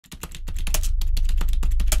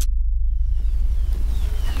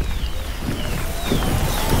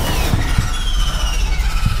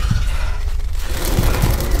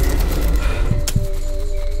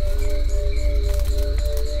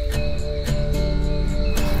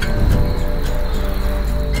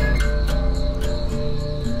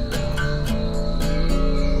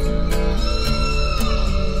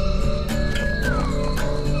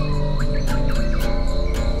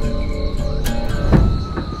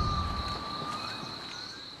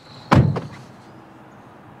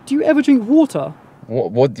you ever drink water?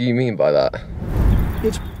 What do you mean by that?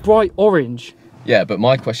 It's bright orange. Yeah, but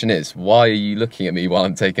my question is, why are you looking at me while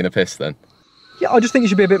I'm taking a piss then? Yeah, I just think you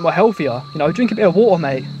should be a bit more healthier. You know, drink a bit of water,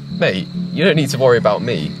 mate. Mate, you don't need to worry about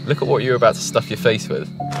me. Look at what you're about to stuff your face with.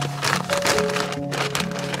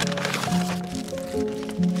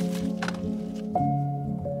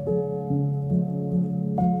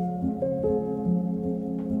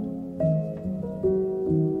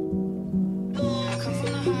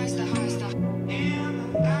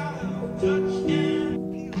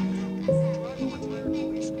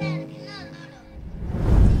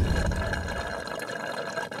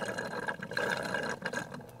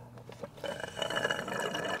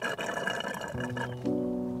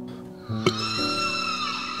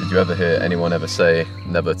 Did you ever hear anyone ever say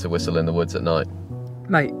never to whistle in the woods at night?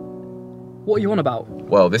 Mate, what are you on about?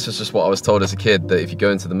 Well, this is just what I was told as a kid, that if you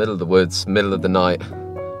go into the middle of the woods, middle of the night,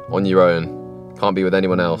 on your own, can't be with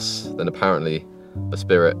anyone else, then apparently a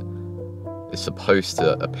spirit is supposed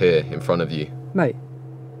to appear in front of you. Mate,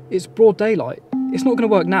 it's broad daylight. It's not going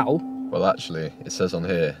to work now. Well, actually, it says on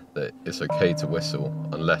here that it's okay to whistle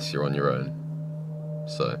unless you're on your own.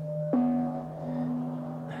 So...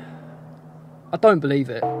 I don't believe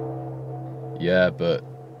it. Yeah, but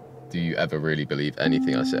do you ever really believe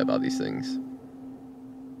anything I say about these things?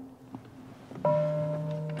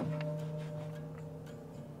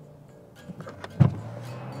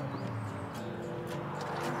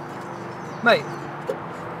 Mate,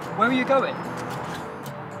 where are you going?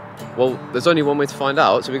 Well, there's only one way to find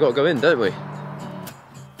out, so we got to go in, don't we?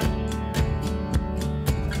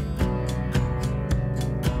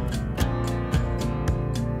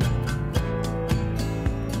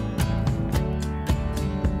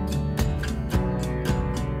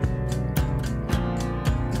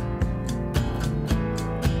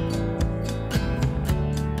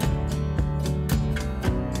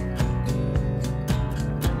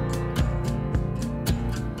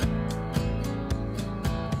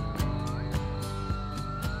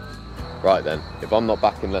 Right then, if I'm not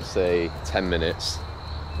back in, let's say, 10 minutes,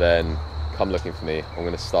 then come looking for me. I'm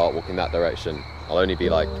going to start walking that direction. I'll only be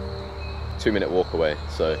like 2-minute walk away,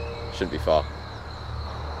 so shouldn't be far.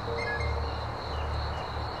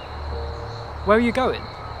 Where are you going?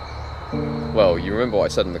 Well, you remember what I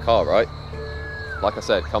said in the car, right? Like I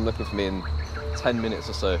said, come looking for me in 10 minutes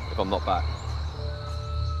or so if I'm not back.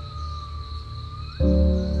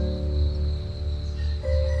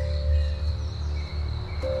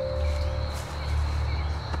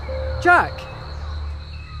 Jack!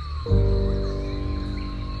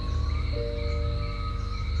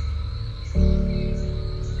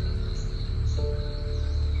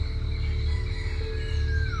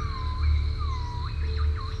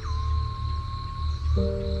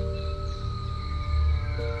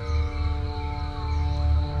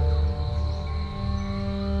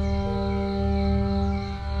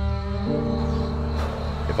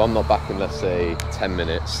 If I'm not back in, let's say, 10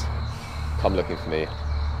 minutes, come looking for me.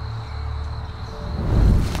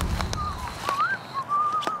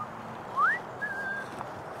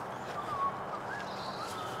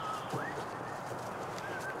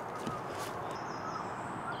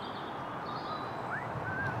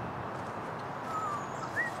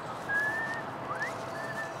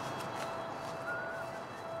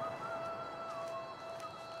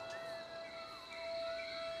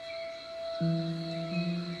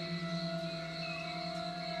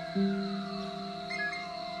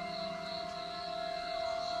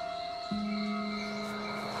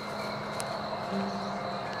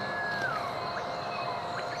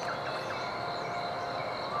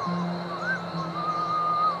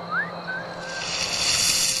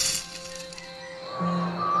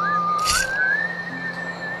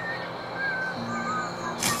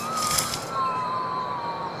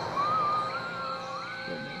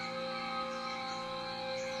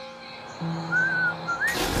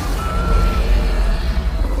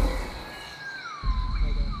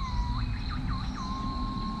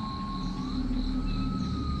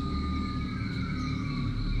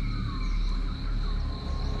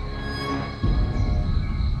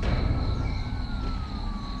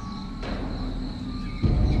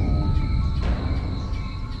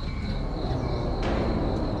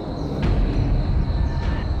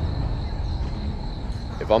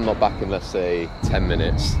 If I'm not back in, let's say, 10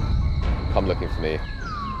 minutes, come looking for me.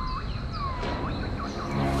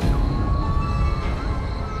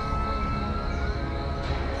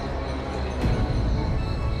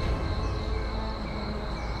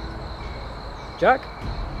 Jack?